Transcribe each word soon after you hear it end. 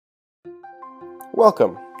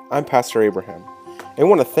Welcome, I'm Pastor Abraham, and I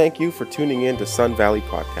want to thank you for tuning in to Sun Valley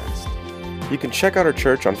Podcast. You can check out our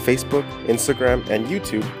church on Facebook, Instagram, and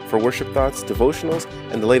YouTube for worship thoughts, devotionals,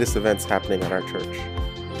 and the latest events happening at our church.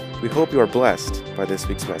 We hope you are blessed by this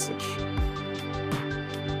week's message.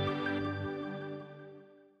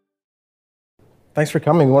 Thanks for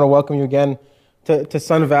coming. We want to welcome you again to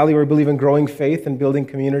Sun Valley, where we believe in growing faith and building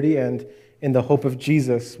community and in the hope of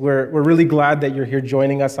Jesus. We're really glad that you're here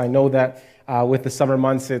joining us. I know that with the summer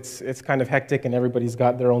months, it's kind of hectic and everybody's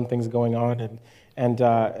got their own things going on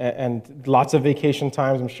and lots of vacation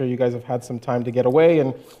times. I'm sure you guys have had some time to get away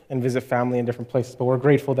and visit family in different places. But we're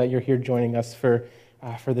grateful that you're here joining us for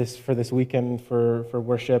this weekend for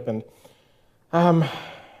worship. And we're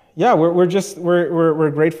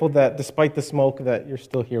grateful that despite the smoke that you're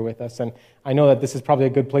still here with us. And I know that this is probably a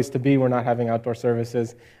good place to be. We're not having outdoor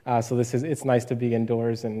services, so it's nice to be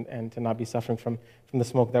indoors and to not be suffering from the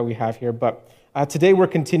smoke that we have here. But today we're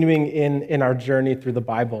continuing in our journey through the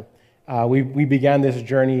Bible. We began this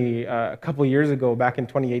journey a couple years ago, back in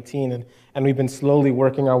 2018, and we've been slowly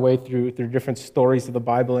working our way through different stories of the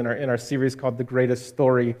Bible in our series called The Greatest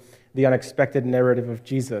Story, The Unexpected Narrative of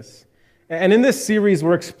Jesus. And in this series,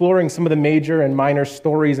 we're exploring some of the major and minor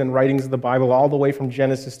stories and writings of the Bible, all the way from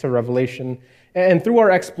Genesis to Revelation. And through our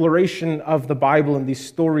exploration of the Bible and these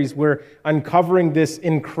stories, we're uncovering this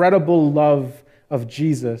incredible love of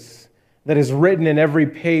Jesus that is written in every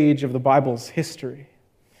page of the Bible's history.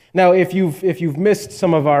 Now, if you've missed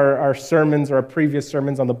some of our sermons or our previous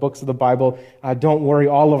sermons on the books of the Bible, don't worry.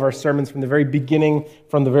 All of our sermons from the very beginning,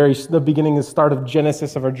 the beginning and start of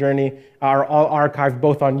Genesis of our journey, are all archived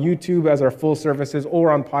both on YouTube as our full services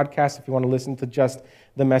or on podcast if you want to listen to just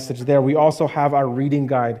the message there. We also have our reading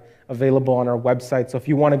guide available on our website. So if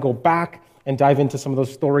you want to go back and dive into some of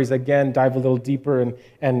those stories again, dive a little deeper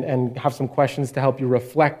and have some questions to help you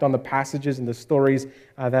reflect on the passages and the stories,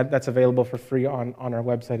 that's available for free on our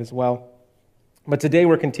website as well. But today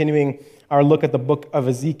we're continuing our look at the book of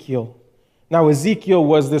Ezekiel. Now, Ezekiel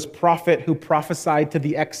was this prophet who prophesied to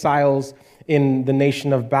the exiles in the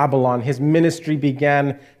nation of Babylon. His ministry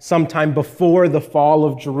began sometime before the fall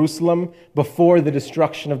of Jerusalem, before the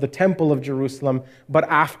destruction of the temple of Jerusalem, but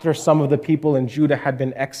after some of the people in Judah had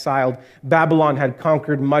been exiled. Babylon had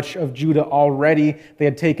conquered much of Judah already. They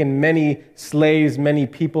had taken many slaves, many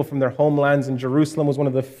people from their homelands, and Jerusalem was one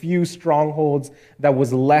of the few strongholds that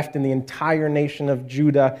was left in the entire nation of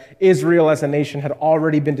Judah. Israel as a nation had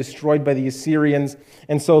already been destroyed by the Assyrians,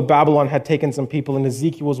 and so Babylon had taken some people, and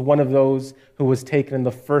Ezekiel was one of those who was taken in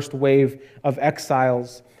the first wave of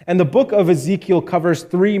exiles. And the book of Ezekiel covers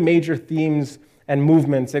three major themes and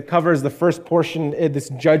movements. It covers the first portion, this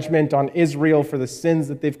judgment on Israel for the sins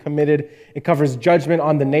that they've committed. It covers judgment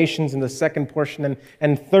on the nations in the second portion.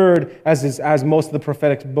 And third, as most of the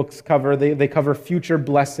prophetic books cover, they cover future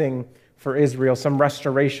blessing for Israel, some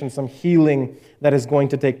restoration, some healing that is going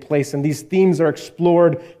to take place. And these themes are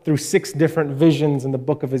explored through 6 different visions in the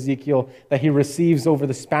book of Ezekiel that he receives over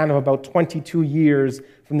the span of about 22 years,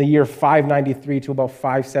 from the year 593 to about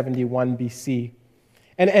 571 BC.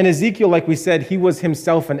 And Ezekiel, like we said, he was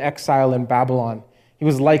himself an exile in Babylon. He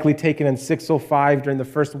was likely taken in 605 during the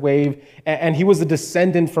first wave, and he was a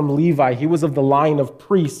descendant from Levi. He was of the line of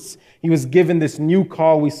priests. He was given this new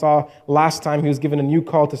call. We saw last time he was given a new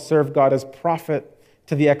call to serve God as prophet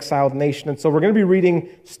to the exiled nation. And so we're going to be reading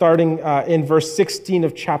starting in verse 16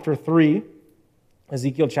 of chapter 3.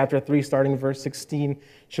 Ezekiel chapter 3, starting verse 16,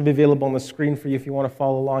 should be available on the screen for you if you want to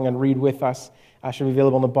follow along and read with us. Should be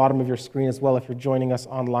available on the bottom of your screen as well if you're joining us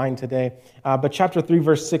online today. But chapter 3,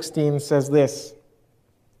 verse 16 says this: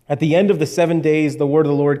 "At the end of the 7 days, the word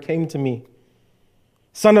of the Lord came to me.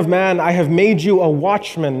 Son of man, I have made you a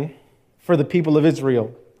watchman for the people of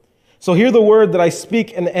Israel. So hear the word that I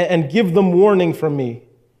speak and give them warning from me.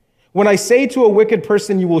 When I say to a wicked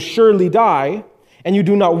person, you will surely die, and you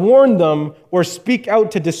do not warn them or speak out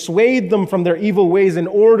to dissuade them from their evil ways in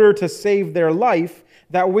order to save their life,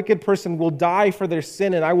 that wicked person will die for their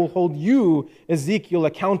sin, and I will hold you, Ezekiel,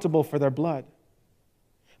 accountable for their blood.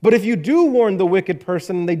 But if you do warn the wicked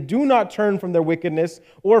person, and they do not turn from their wickedness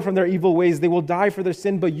or from their evil ways, they will die for their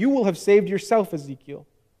sin, but you will have saved yourself, Ezekiel."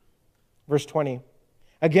 Verse 20,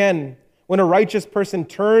 "Again, when a righteous person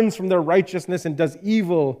turns from their righteousness and does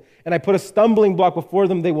evil, and I put a stumbling block before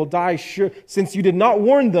them, they will die. Sure, since you did not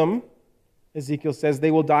warn them," Ezekiel says,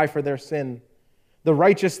 "they will die for their sin. The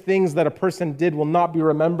righteous things that a person did will not be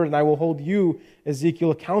remembered, and I will hold you,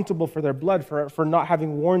 Ezekiel, accountable for their blood, for not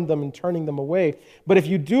having warned them and turning them away. But if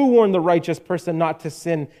you do warn the righteous person not to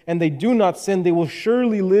sin, and they do not sin, they will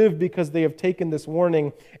surely live because they have taken this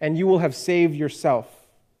warning, and you will have saved yourself,"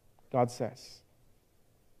 God says.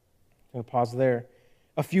 I'm going to pause there.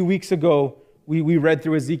 A few weeks ago, we read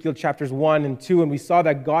through Ezekiel chapters 1 and 2, and we saw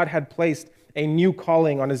that God had placed a new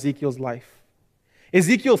calling on Ezekiel's life.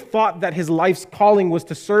 Ezekiel thought that his life's calling was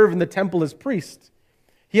to serve in the temple as priest.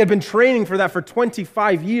 He had been training for that for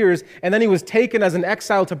 25 years, and then he was taken as an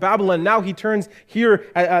exile to Babylon. Now he turns here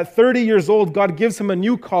at 30 years old. God gives him a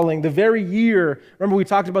new calling the very year. Remember, we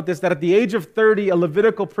talked about this, that at the age of 30, a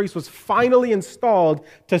Levitical priest was finally installed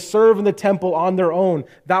to serve in the temple on their own.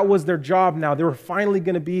 That was their job now. They were finally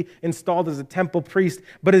going to be installed as a temple priest.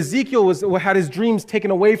 But Ezekiel had his dreams taken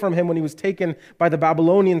away from him when he was taken by the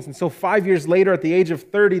Babylonians. And so 5 years later, at the age of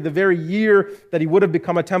 30, the very year that he would have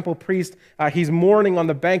become a temple priest, he's mourning on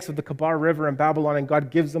the banks of the Kabar River in Babylon, and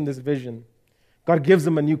God gives them this vision. God gives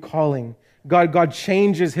them a new calling. God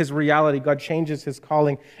changes his reality. God changes his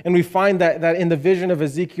calling. And we find that in the vision of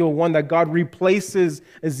Ezekiel 1, that God replaces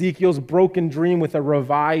Ezekiel's broken dream with a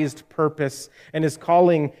revised purpose. And his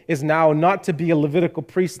calling is now not to be a Levitical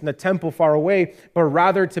priest in the temple far away, but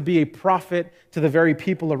rather to be a prophet to the very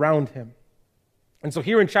people around him. And so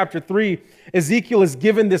here in chapter 3, Ezekiel is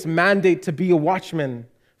given this mandate to be a watchman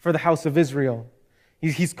for the house of Israel.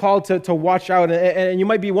 He's called to watch out, and you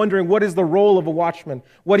might be wondering, what is the role of a watchman?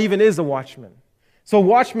 What even is a watchman? So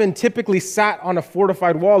watchmen typically sat on a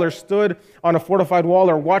fortified wall or stood on a fortified wall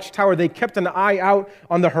or watchtower. They kept an eye out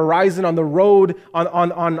on the horizon, on the road,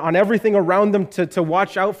 on everything around them to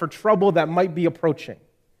watch out for trouble that might be approaching.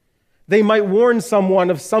 They might warn someone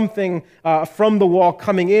of something from the wall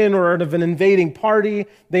coming in or of an invading party.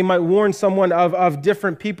 They might warn someone of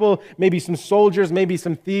different people, maybe some soldiers, maybe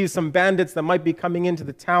some thieves, some bandits that might be coming into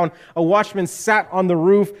the town. A watchman sat on the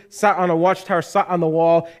roof, sat on a watchtower, sat on the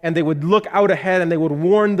wall, and they would look out ahead and they would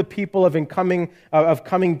warn the people of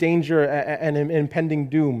coming danger and impending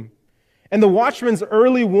doom. And the watchman's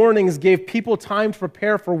early warnings gave people time to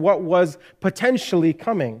prepare for what was potentially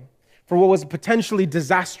coming, for what was potentially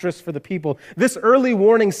disastrous for the people. This early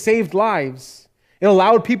warning saved lives. It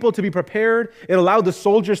allowed people to be prepared. It allowed the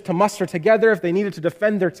soldiers to muster together if they needed to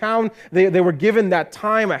defend their town. They were given that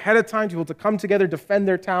time ahead of time to be able to come together, defend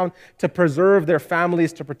their town, to preserve their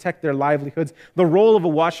families, to protect their livelihoods. The role of a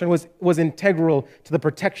watchman was integral to the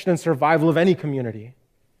protection and survival of any community.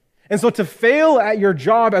 And so to fail at your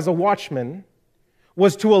job as a watchman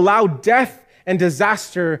was to allow death and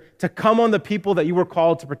disaster to come on the people that you were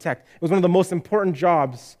called to protect. It was one of the most important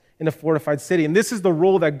jobs in a fortified city. And this is the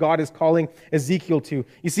role that God is calling Ezekiel to.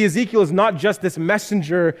 You see, Ezekiel is not just this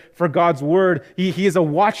messenger for God's word. He is a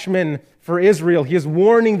watchman for Israel. He is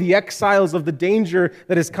warning the exiles of the danger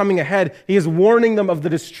that is coming ahead. He is warning them of the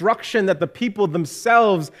destruction that the people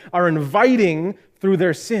themselves are inviting through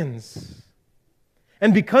their sins.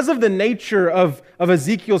 And because of the nature of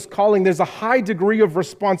Ezekiel's calling, there's a high degree of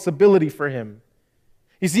responsibility for him.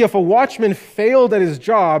 You see, if a watchman failed at his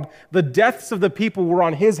job, the deaths of the people were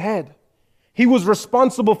on his head. He was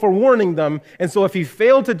responsible for warning them, and so if he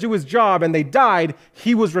failed to do his job and they died,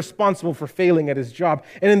 he was responsible for failing at his job.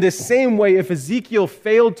 And in this same way, if Ezekiel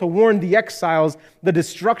failed to warn the exiles, the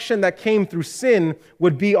destruction that came through sin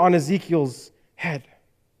would be on Ezekiel's head.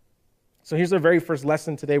 So here's our very first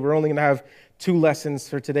lesson today. We're only going to have 2 lessons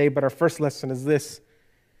for today, but our first lesson is this.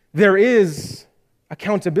 There is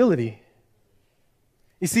accountability.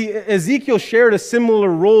 You see, Ezekiel shared a similar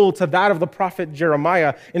role to that of the prophet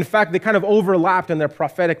Jeremiah. In fact, they kind of overlapped in their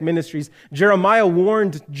prophetic ministries. Jeremiah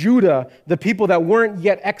warned Judah, the people that weren't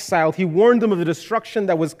yet exiled. He warned them of the destruction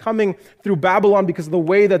that was coming through Babylon because of the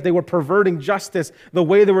way that they were perverting justice, the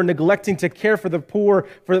way they were neglecting to care for the poor,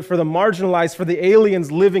 for the marginalized, for the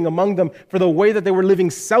aliens living among them, for the way that they were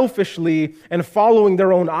living selfishly and following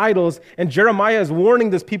their own idols. And Jeremiah is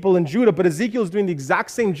warning this people in Judah, but Ezekiel is doing the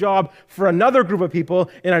exact same job for another group of people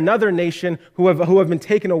in another nation who have been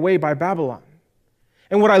taken away by Babylon.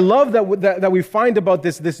 And what I love that we find about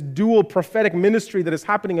this dual prophetic ministry that is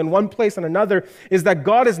happening in one place and another is that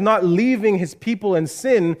God is not leaving his people in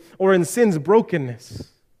sin or in sin's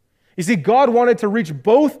brokenness. You see, God wanted to reach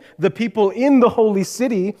both the people in the holy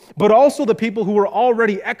city, but also the people who were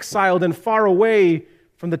already exiled and far away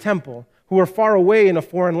from the temple, who are far away in a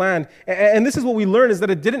foreign land. And this is what we learn, is that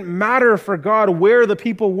it didn't matter for God where the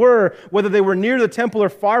people were, whether they were near the temple or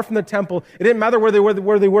far from the temple. It didn't matter where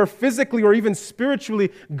they were physically or even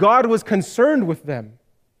spiritually. God was concerned with them.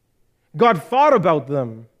 God thought about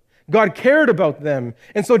them. God cared about them.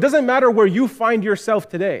 And so it doesn't matter where you find yourself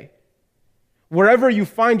today. Wherever you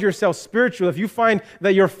find yourself spiritual, if you find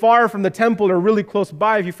that you're far from the temple or really close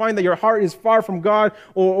by, if you find that your heart is far from God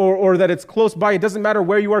or that it's close by, it doesn't matter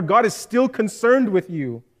where you are. God is still concerned with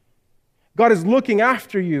you. God is looking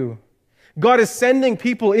after you. God is sending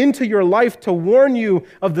people into your life to warn you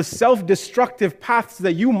of the self-destructive paths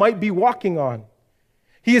that you might be walking on.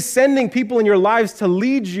 He is sending people in your lives to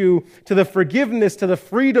lead you to the forgiveness, to the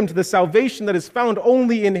freedom, to the salvation that is found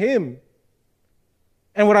only in Him.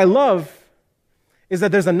 And what I love is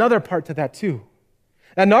that there's another part to that too.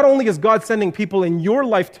 And not only is God sending people in your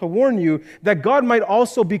life to warn you, that God might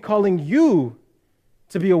also be calling you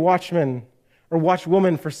to be a watchman or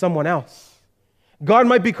watchwoman for someone else. God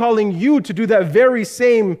might be calling you to do that very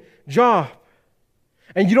same job.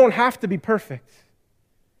 And you don't have to be perfect.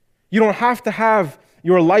 You don't have to have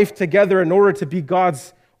your life together in order to be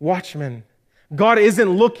God's watchman. God isn't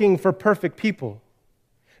looking for perfect people.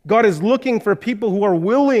 God is looking for people who are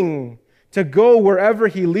willing to go wherever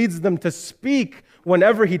He leads them, to speak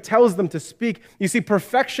whenever He tells them to speak. You see,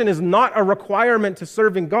 perfection is not a requirement to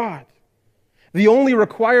serving God. The only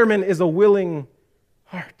requirement is a willing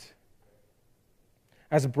heart.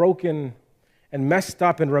 As broken and messed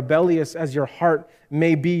up and rebellious as your heart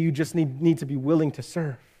may be, you just need to be willing to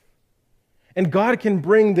serve. And God can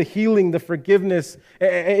bring the healing, the forgiveness.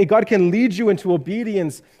 God can lead you into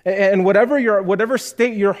obedience. And whatever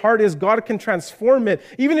state your heart is, God can transform it.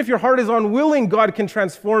 Even if your heart is unwilling, God can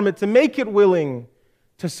transform it to make it willing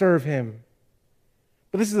to serve Him.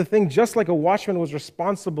 But this is the thing, just like a watchman was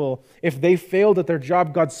responsible if they failed at their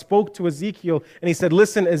job, God spoke to Ezekiel and He said,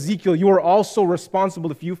 listen, Ezekiel, you are also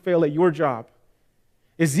responsible if you fail at your job.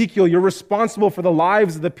 Ezekiel, you're responsible for the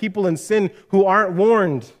lives of the people in sin who aren't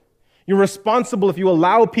warned. You're responsible if you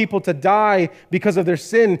allow people to die because of their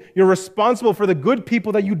sin. You're responsible for the good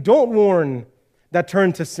people that you don't warn that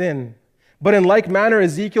turn to sin. But in like manner,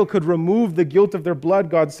 Ezekiel could remove the guilt of their blood,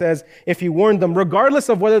 God says, if he warned them, regardless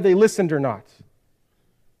of whether they listened or not.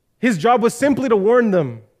 His job was simply to warn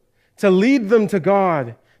them, to lead them to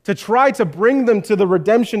God, to try to bring them to the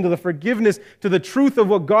redemption, to the forgiveness, to the truth of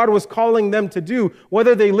what God was calling them to do.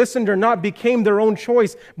 Whether they listened or not became their own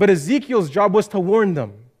choice. But Ezekiel's job was to warn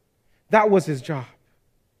them. That was his job.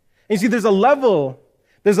 And you see, there's a level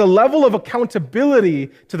of accountability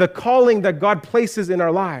to the calling that God places in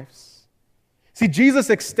our lives. See, Jesus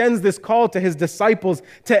extends this call to His disciples,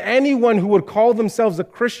 to anyone who would call themselves a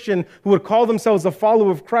Christian, who would call themselves a follower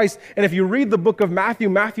of Christ. And if you read the book of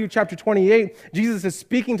Matthew chapter 28, Jesus is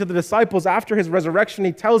speaking to the disciples after His resurrection.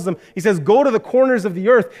 He tells them, He says, go to the corners of the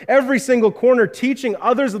earth, every single corner, teaching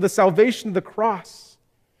others of the salvation of the cross,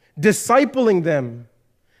 discipling them.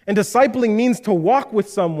 And discipling means to walk with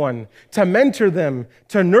someone, to mentor them,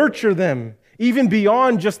 to nurture them, even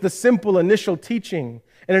beyond just the simple initial teaching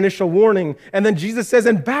and initial warning. And then Jesus says,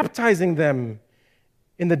 and baptizing them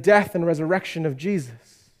in the death and resurrection of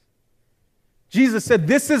Jesus. Jesus said,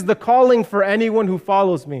 this is the calling for anyone who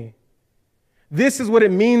follows me. This is what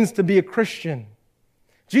it means to be a Christian.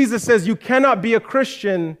 Jesus says, you cannot be a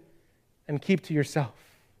Christian and keep to yourself.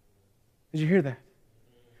 Did you hear that?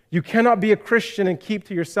 You cannot be a Christian and keep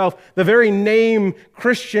to yourself. The very name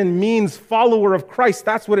Christian means follower of Christ.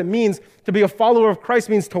 That's what it means. To be a follower of Christ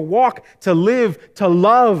means to walk, to live, to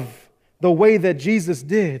love the way that Jesus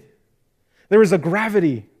did. There is a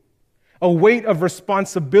gravity, a weight of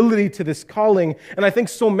responsibility to this calling. And I think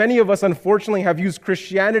so many of us, unfortunately, have used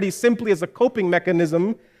Christianity simply as a coping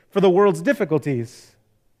mechanism for the world's difficulties.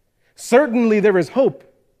 Certainly there is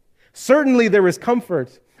hope. Certainly there is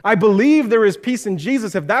comfort. I believe there is peace in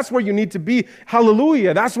Jesus. If that's where you need to be,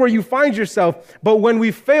 hallelujah, that's where you find yourself. But when we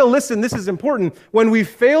fail, listen, this is important. When we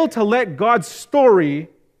fail to let God's story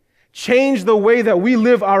change the way that we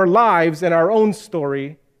live our lives and our own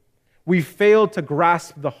story, we fail to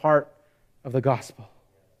grasp the heart of the gospel.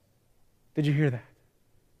 Did you hear that?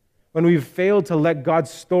 When we've failed to let God's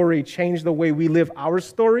story change the way we live our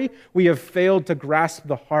story, we have failed to grasp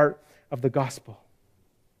the heart of the gospel.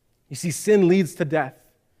 You see, sin leads to death.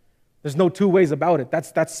 There's no two ways about it.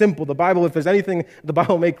 That's simple. The Bible, if there's anything the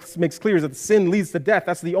Bible makes clear, is that sin leads to death.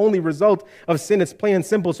 That's the only result of sin. It's plain and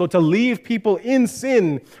simple. So to leave people in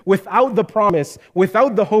sin without the promise,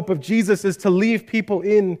 without the hope of Jesus, is to leave people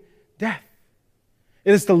in death.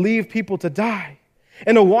 It is to leave people to die.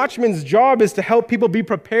 And a watchman's job is to help people be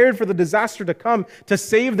prepared for the disaster to come, to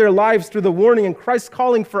save their lives through the warning. And Christ's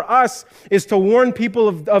calling for us is to warn people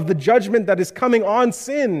of the judgment that is coming on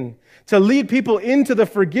sin, to lead people into the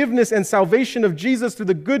forgiveness and salvation of Jesus through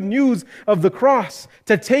the good news of the cross,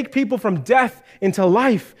 to take people from death into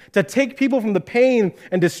life, to take people from the pain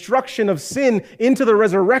and destruction of sin into the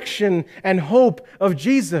resurrection and hope of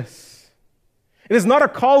Jesus. It is not a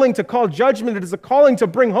calling to call judgment, it is a calling to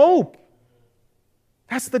bring hope.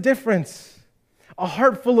 That's the difference. A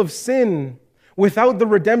heart full of sin without the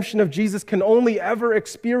redemption of Jesus can only ever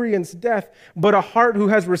experience death, but a heart who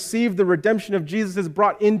has received the redemption of Jesus is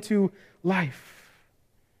brought into life.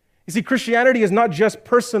 You see, Christianity is not just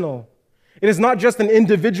personal. It is not just an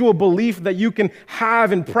individual belief that you can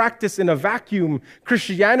have and practice in a vacuum.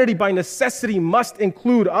 Christianity, by necessity, must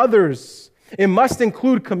include others. It must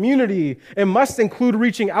include community. It must include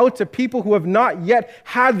reaching out to people who have not yet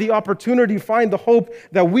had the opportunity to find the hope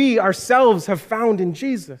that we ourselves have found in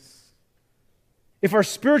Jesus. If our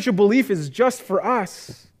spiritual belief is just for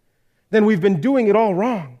us, then we've been doing it all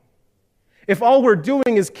wrong. If all we're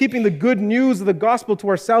doing is keeping the good news of the gospel to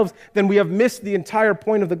ourselves, then we have missed the entire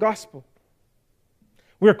point of the gospel.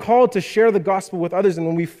 We're called to share the gospel with others, and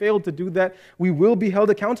when we fail to do that, we will be held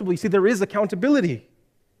accountable. You see, there is accountability.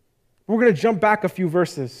 We're going to jump back a few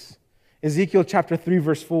verses. Ezekiel chapter 3,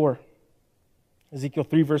 verse 4. Ezekiel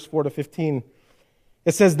 3, verse 4 to 15.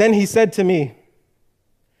 It says, "Then he said to me,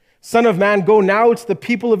 'Son of man, go now to the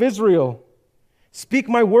people of Israel. Speak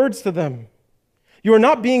my words to them. You are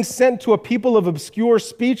not being sent to a people of obscure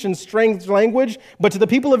speech and strange language, but to the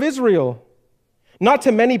people of Israel. Not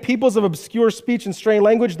to many peoples of obscure speech and strange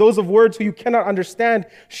language, those of words who you cannot understand.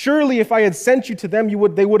 Surely if I had sent you to them,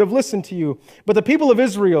 they would have listened to you. But the people of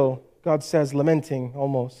Israel,' God says, lamenting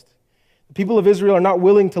almost, 'the people of Israel are not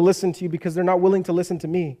willing to listen to you because they're not willing to listen to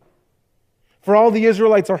me. For all the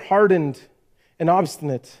Israelites are hardened and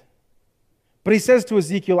obstinate.' But he says to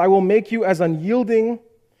Ezekiel, 'I will make you as unyielding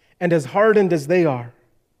and as hardened as they are.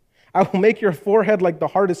 I will make your forehead like the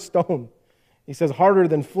hardest stone.'" He says, harder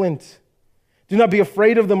than flint. "Do not be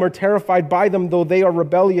afraid of them or terrified by them, though they are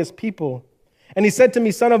rebellious people. And he said to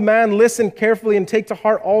me, 'Son of man, listen carefully and take to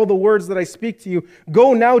heart all the words that I speak to you.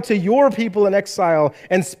 Go now to your people in exile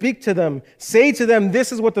and speak to them. Say to them,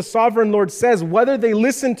 this is what the sovereign Lord says, whether they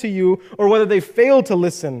listen to you or whether they fail to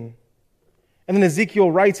listen.' And then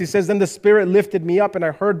Ezekiel writes, he says, 'Then the Spirit lifted me up, and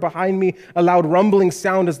I heard behind me a loud rumbling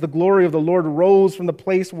sound as the glory of the Lord rose from the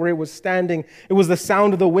place where it was standing. It was the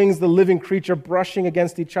sound of the wings of the living creature brushing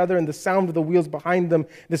against each other, and the sound of the wheels behind them,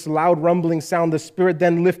 this loud rumbling sound. The Spirit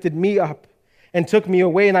then lifted me up and took me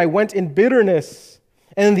away, and I went in bitterness.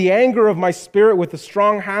 And in the anger of my spirit, with the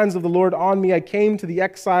strong hands of the Lord on me, I came to the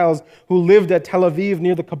exiles who lived at Tel Aviv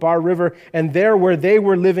near the Kabar River, and there where they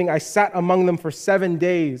were living, I sat among them for 7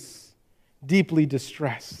 days. Deeply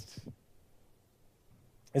distressed.'"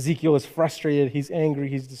 Ezekiel is frustrated, he's angry,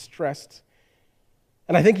 he's distressed.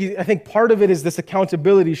 And I think part of it is this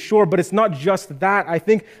accountability, sure, but it's not just that. I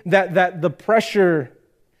think that the pressure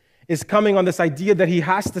is coming on this idea that he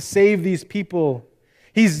has to save these people.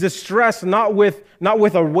 He's distressed not with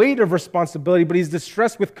a weight of responsibility, but he's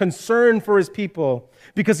distressed with concern for his people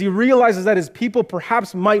because he realizes that his people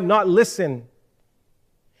perhaps might not listen.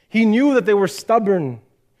 He knew that they were stubborn.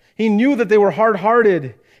 He knew that they were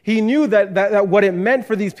hard-hearted. He knew that what it meant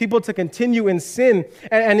for these people to continue in sin.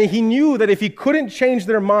 And he knew that if he couldn't change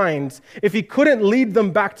their minds, if he couldn't lead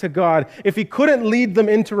them back to God, if he couldn't lead them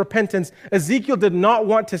into repentance, Ezekiel did not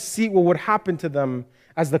want to see what would happen to them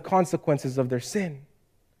as the consequences of their sin.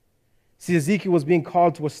 See, Ezekiel was being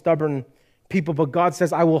called to a stubborn people, but God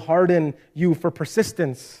says, "I will harden you for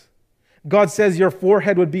persistence." God says your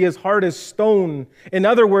forehead would be as hard as stone. In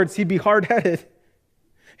other words, he'd be hard-headed.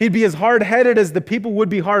 He'd be as hard-headed as the people would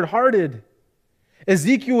be hard-hearted.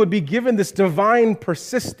 Ezekiel would be given this divine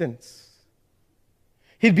persistence.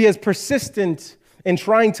 He'd be as persistent in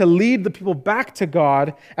trying to lead the people back to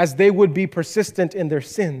God as they would be persistent in their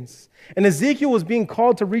sins. And Ezekiel was being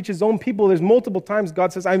called to reach his own people. There's multiple times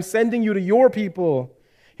God says, "I'm sending you to your people."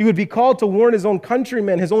 He would be called to warn his own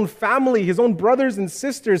countrymen, his own family, his own brothers and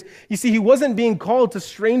sisters. You see, he wasn't being called to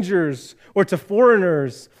strangers or to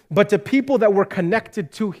foreigners, but to people that were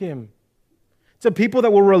connected to him, to people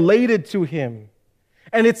that were related to him.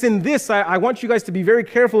 And it's in this, I want you guys to be very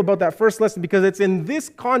careful about that first lesson, because it's in this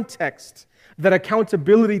context that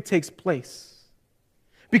accountability takes place.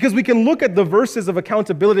 Because we can look at the verses of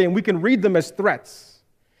accountability and we can read them as threats,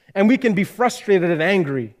 and we can be frustrated and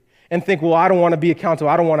angry and think, well, I don't want to be accountable.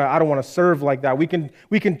 I don't want to serve like that. We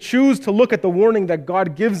can choose to look at the warning that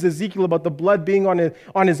God gives Ezekiel about the blood being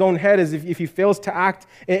on his own head as if he fails to act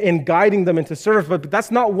in guiding them into service. But that's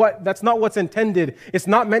not what's intended. It's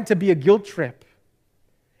not meant to be a guilt trip.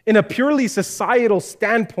 In a purely societal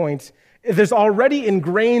standpoint, there's already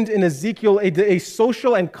ingrained in Ezekiel a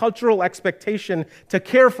social and cultural expectation to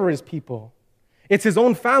care for his people. It's his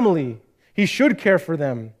own family. He should care for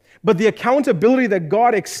them. But the accountability that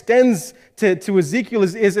God extends to Ezekiel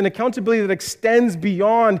is an accountability that extends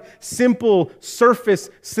beyond simple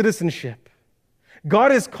surface citizenship.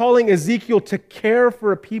 God is calling Ezekiel to care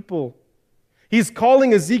for a people. He's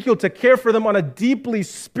calling Ezekiel to care for them on a deeply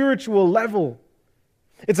spiritual level.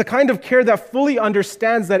 It's a kind of care that fully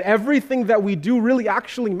understands that everything that we do really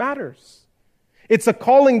actually matters. It's a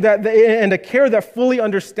calling and a care that fully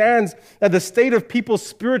understands that the state of people's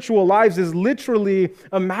spiritual lives is literally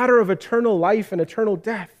a matter of eternal life and eternal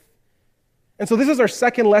death. And so this is our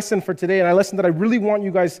second lesson for today, and a lesson that I really want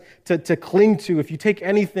you guys to cling to. If you take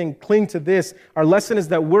anything, cling to this. Our lesson is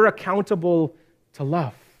that we're accountable to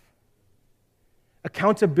love.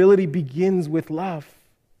 Accountability begins with love.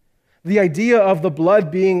 The idea of the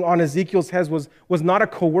blood being on Ezekiel's head was not a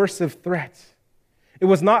coercive threat. It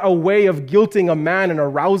was not a way of guilting a man and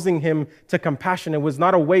arousing him to compassion. It was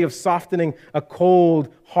not a way of softening a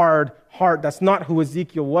cold, hard heart. That's not who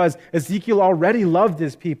Ezekiel was. Ezekiel already loved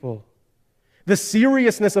his people. The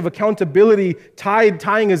seriousness of accountability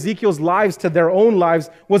tying Ezekiel's lives to their own lives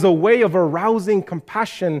was a way of arousing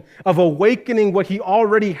compassion, of awakening what he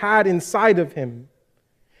already had inside of him.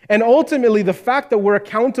 And ultimately, the fact that we're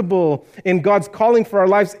accountable in God's calling for our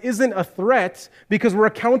lives isn't a threat because we're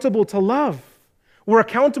accountable to love. We're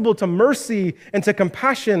accountable to mercy and to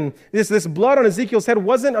compassion. This blood on Ezekiel's head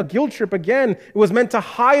wasn't a guilt trip again. It was meant to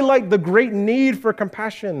highlight the great need for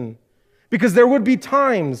compassion. Because there would be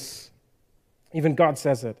times, even God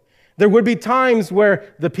says it, there would be times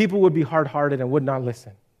where the people would be hard-hearted and would not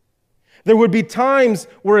listen. There would be times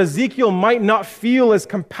where Ezekiel might not feel as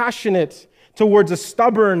compassionate towards a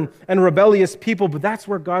stubborn and rebellious people, but that's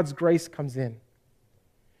where God's grace comes in.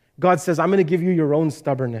 God says, I'm going to give you your own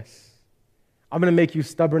stubbornness. I'm going to make you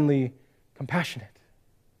stubbornly compassionate.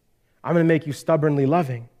 I'm going to make you stubbornly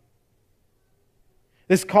loving.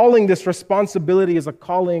 This calling, this responsibility is a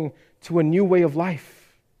calling to a new way of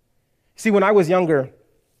life. See, when I was younger,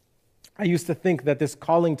 I used to think that this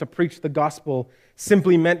calling to preach the gospel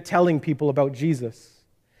simply meant telling people about Jesus.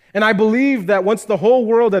 And I believed that once the whole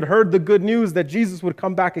world had heard the good news that Jesus would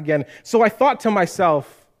come back again. So I thought to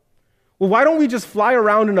myself, well, why don't we just fly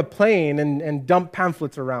around in a plane and dump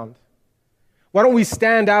pamphlets around? Why don't we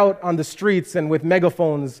stand out on the streets and with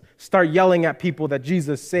megaphones start yelling at people that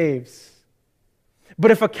Jesus saves? But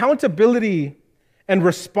if accountability and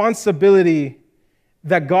responsibility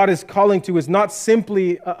that God is calling to is not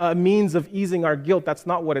simply a means of easing our guilt, that's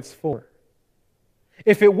not what it's for.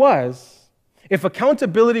 If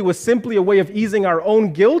accountability was simply a way of easing our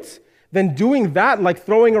own guilt, then doing that, like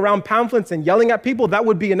throwing around pamphlets and yelling at people, that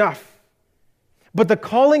would be enough. But the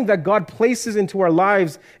calling that God places into our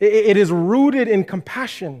lives, it is rooted in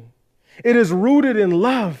compassion. It is rooted in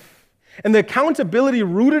love. And the accountability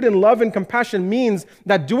rooted in love and compassion means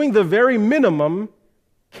that doing the very minimum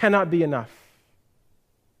cannot be enough.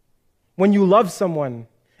 When you love someone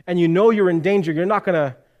and you know you're in danger, you're not going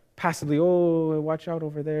to passively, oh, watch out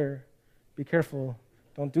over there. Be careful.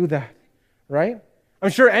 Don't do that. Right? I'm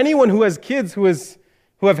sure anyone who has kids who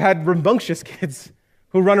have had rambunctious kids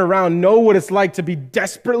who run around know what it's like to be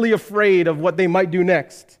desperately afraid of what they might do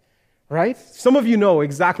next. Right? Some of you know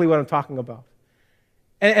exactly what I'm talking about.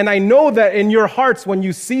 And I know that in your hearts, when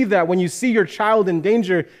you see that, when you see your child in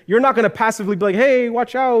danger, you're not going to passively be like, hey,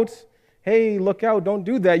 watch out. Hey, look out, don't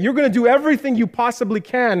do that. You're going to do everything you possibly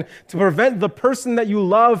can to prevent the person that you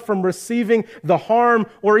love from receiving the harm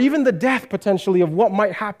or even the death, potentially, of what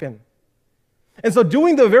might happen. And so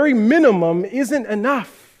doing the very minimum isn't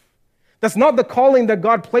enough. That's not the calling that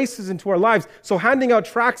God places into our lives. So handing out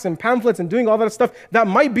tracts and pamphlets and doing all that stuff, that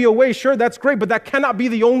might be a way, sure, that's great, but that cannot be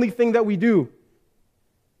the only thing that we do.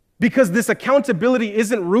 Because this accountability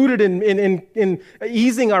isn't rooted in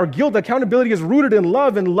easing our guilt. Accountability is rooted in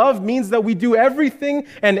love, and love means that we do everything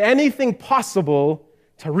and anything possible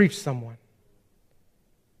to reach someone.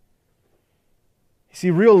 You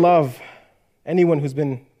see, real love, anyone who's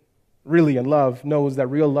been really in love knows that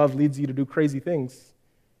real love leads you to do crazy things.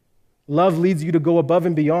 Love leads you to go above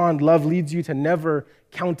and beyond. Love leads you to never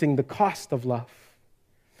counting the cost of love.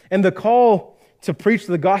 And the call to preach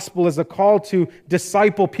the gospel is a call to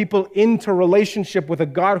disciple people into relationship with a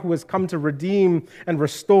God who has come to redeem and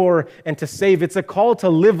restore and to save. It's a call to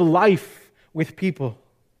live life with people.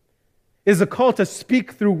 It is a call to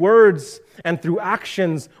speak through words and through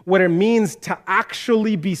actions what it means to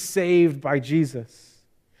actually be saved by Jesus.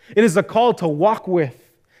 It is a call to walk with,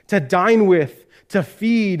 to dine with, to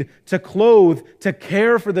feed, to clothe, to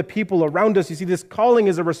care for the people around us. You see, this calling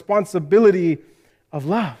is a responsibility of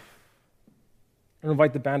love. I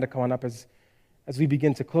invite the band to come on up as we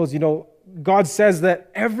begin to close. You know, God says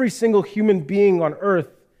that every single human being on earth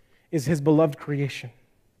is His beloved creation.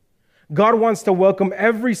 God wants to welcome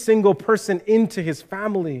every single person into His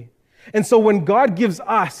family. And so when God gives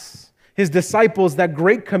us, His disciples, that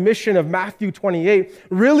great commission of Matthew 28,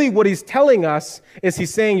 really what He's telling us is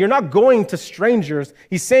He's saying, you're not going to strangers.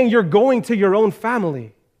 He's saying you're going to your own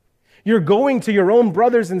family. You're going to your own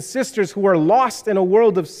brothers and sisters who are lost in a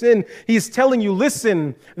world of sin. He's telling you,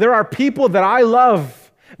 listen, there are people that I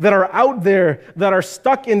love that are out there that are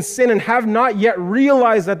stuck in sin and have not yet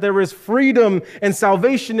realized that there is freedom and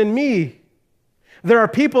salvation in me. There are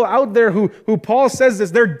people out there who Paul says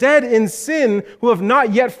this, they're dead in sin, who have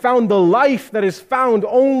not yet found the life that is found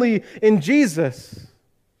only in Jesus.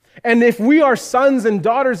 And if we are sons and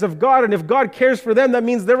daughters of God, and if God cares for them, that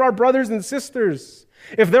means they're our brothers and sisters.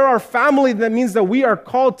 If they're our family, that means that we are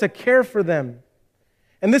called to care for them.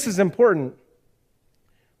 And this is important.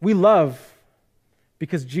 We love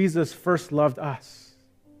because Jesus first loved us.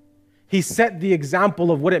 He set the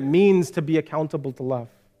example of what it means to be accountable to love.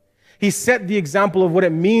 He set the example of what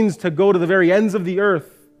it means to go to the very ends of the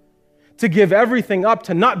earth, to give everything up,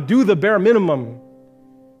 to not do the bare minimum.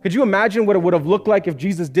 Could you imagine what it would have looked like if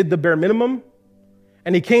Jesus did the bare minimum?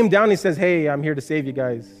 And he came down and he says, hey, I'm here to save you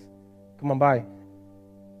guys. Come on by.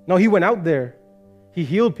 No, he went out there. He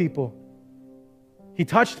healed people. He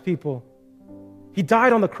touched people. He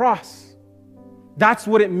died on the cross. That's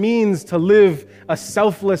what it means to live a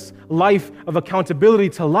selfless life of accountability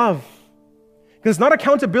to love. Because it's not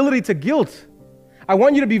accountability to guilt. I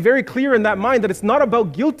want you to be very clear in that mind that it's not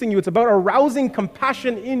about guilting you. It's about arousing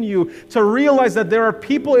compassion in you to realize that there are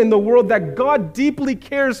people in the world that God deeply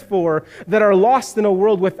cares for that are lost in a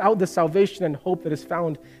world without the salvation and hope that is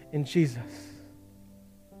found in Jesus.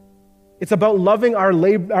 It's about loving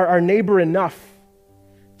our neighbor enough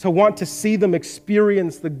to want to see them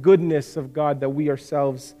experience the goodness of God that we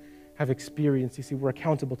ourselves have experienced. You see, we're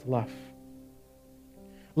accountable to love.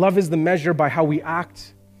 Love is the measure by how we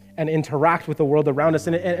act and interact with the world around us.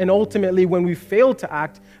 And ultimately, when we fail to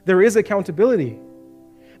act, there is accountability.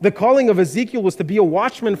 The calling of Ezekiel was to be a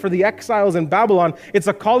watchman for the exiles in Babylon. It's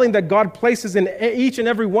a calling that God places in each and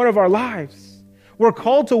every one of our lives. We're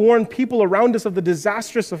called to warn people around us of the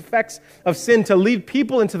disastrous effects of sin, to lead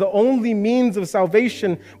people into the only means of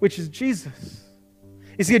salvation, which is Jesus.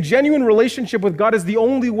 You see, a genuine relationship with God is the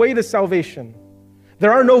only way to salvation.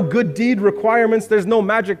 There are no good deed requirements. There's no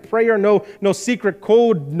magic prayer, no secret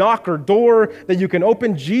code, knock, or door that you can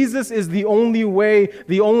open. Jesus is the only way,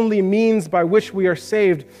 the only means by which we are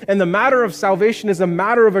saved. And the matter of salvation is a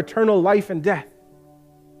matter of eternal life and death.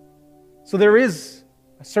 So there is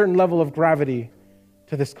a certain level of gravity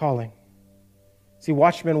to this calling. See,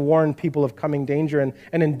 watchmen warn people of coming danger, and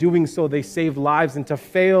in doing so, they save lives. And to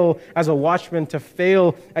fail as a watchman, to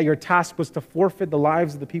fail at your task was to forfeit the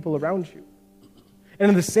lives of the people around you. And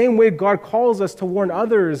in the same way, God calls us to warn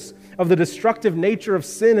others of the destructive nature of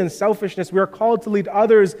sin and selfishness. We are called to lead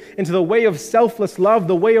others into the way of selfless love,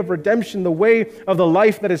 the way of redemption, the way of the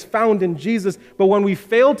life that is found in Jesus. But when we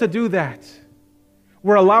fail to do that,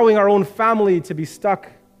 we're allowing our own family to be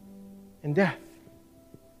stuck in death.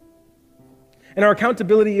 And our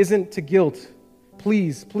accountability isn't to guilt.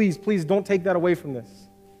 Please, please, please don't take that away from this.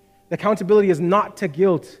 The accountability is not to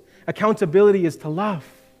guilt. Accountability is to love.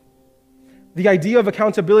 The idea of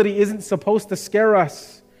accountability isn't supposed to scare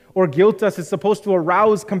us or guilt us. It's supposed to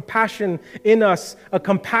arouse compassion in us, a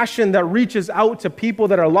compassion that reaches out to people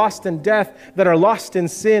that are lost in death, that are lost in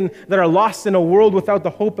sin, that are lost in a world without the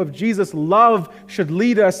hope of Jesus. Love should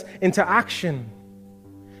lead us into action.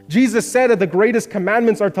 Jesus said that the greatest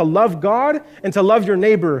commandments are to love God and to love your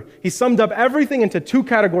neighbor. He summed up everything into two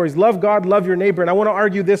categories: love God, love your neighbor. And I want to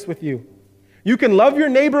argue this with you. You can love your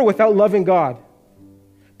neighbor without loving God,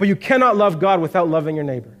 but you cannot love God without loving your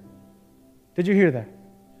neighbor. Did you hear that?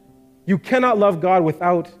 You cannot love God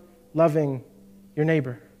without loving your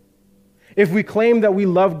neighbor. If we claim that we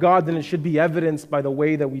love God, then it should be evidenced by the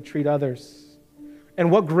way that we treat others.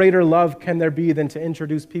 And what greater love can there be than to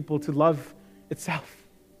introduce people to love itself?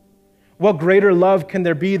 What greater love can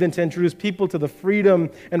there be than to introduce people to the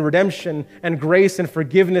freedom and redemption and grace and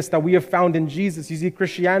forgiveness that we have found in Jesus? You see,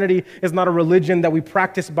 Christianity is not a religion that we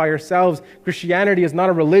practice by ourselves. Christianity is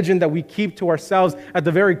not a religion that we keep to ourselves. At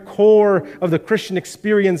the very core of the Christian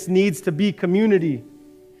experience needs to be community,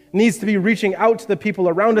 needs to be reaching out to the people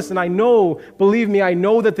around us. And I know, believe me, I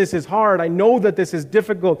know that this is hard. I know that this is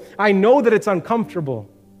difficult. I know that it's uncomfortable.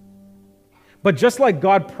 But just like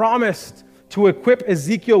God promised to equip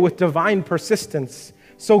Ezekiel with divine persistence,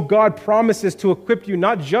 so God promises to equip you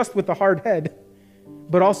not just with a hard head,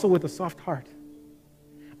 but also with a soft heart.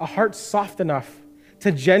 A heart soft enough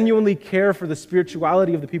to genuinely care for the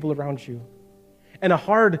spirituality of the people around you. And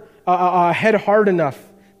a head hard enough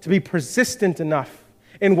to be persistent enough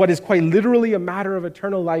in what is quite literally a matter of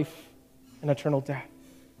eternal life and eternal death.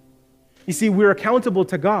 You see, we're accountable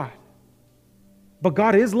to God, but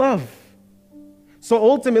God is love. So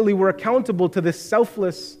ultimately, we're accountable to this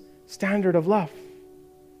selfless standard of love.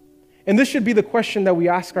 And this should be the question that we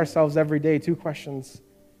ask ourselves every day. Two questions.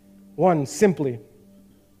 One, simply,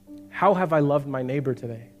 how have I loved my neighbor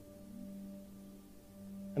today?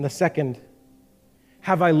 And the second,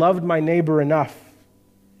 have I loved my neighbor enough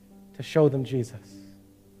to show them Jesus?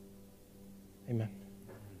 Amen.